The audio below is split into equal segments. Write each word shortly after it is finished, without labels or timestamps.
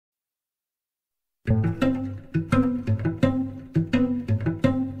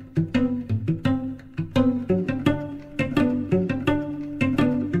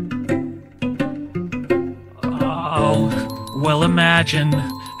imagine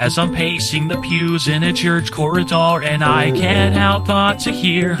as I'm pacing the pews in a church corridor, and I can't help but to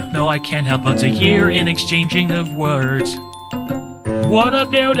hear, no, I can't help but to hear an exchanging of words. What a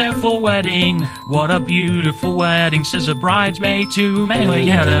beautiful wedding, what a beautiful wedding, says a bridesmaid to me.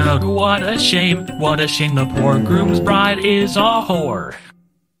 What a shame the poor groom's bride is a whore.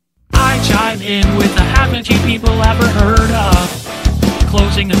 I chime in with a haven't you people ever heard of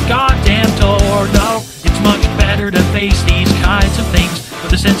closing a goddamn door? No, it's much better to face these kinds of things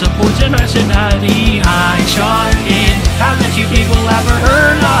with a sense of poison personality. I chime in, haven't you people ever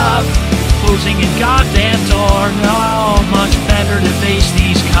heard of closing a goddamn door? No, much better to face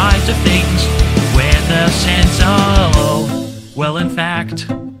these kinds of things with a sense of, well, in fact,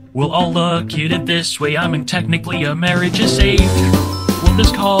 we'll all look at it this way. I mean, technically a marriage is saved. Well,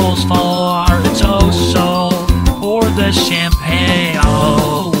 this calls for a toast, so pour the champagne.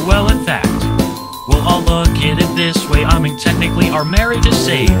 Oh, well, in fact, we'll all look at it this way. I mean, technically our marriage is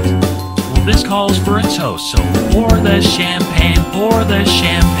saved. Well, this calls for a toast, so pour the champagne, pour the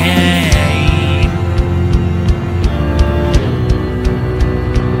champagne.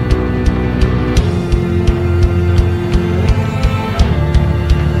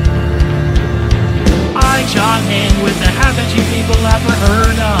 I chime in with the haven't you people ever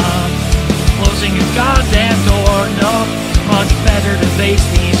heard of closing a goddamn door? No, much better to face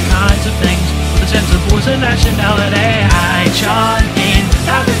these kinds of things with a sense of voice and nationality. I chime in,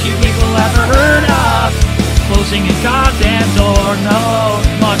 haven't you people ever heard of closing a goddamn door? No,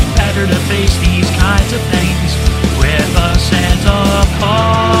 much better to face these kinds of things with a sense of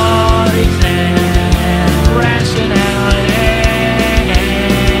voice and rationality.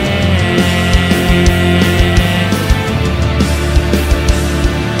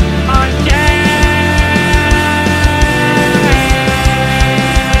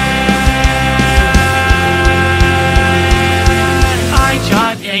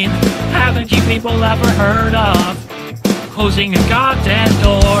 Haven't you people ever heard of closing a goddamn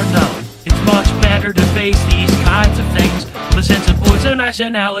door? No, it's much better to face these kinds of things with a sense of voice and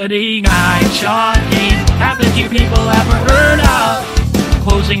nationality. I chime in, haven't you people ever heard of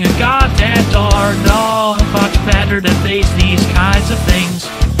closing a goddamn door? No, much better to face these kinds of things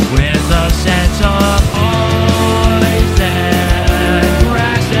with a sense of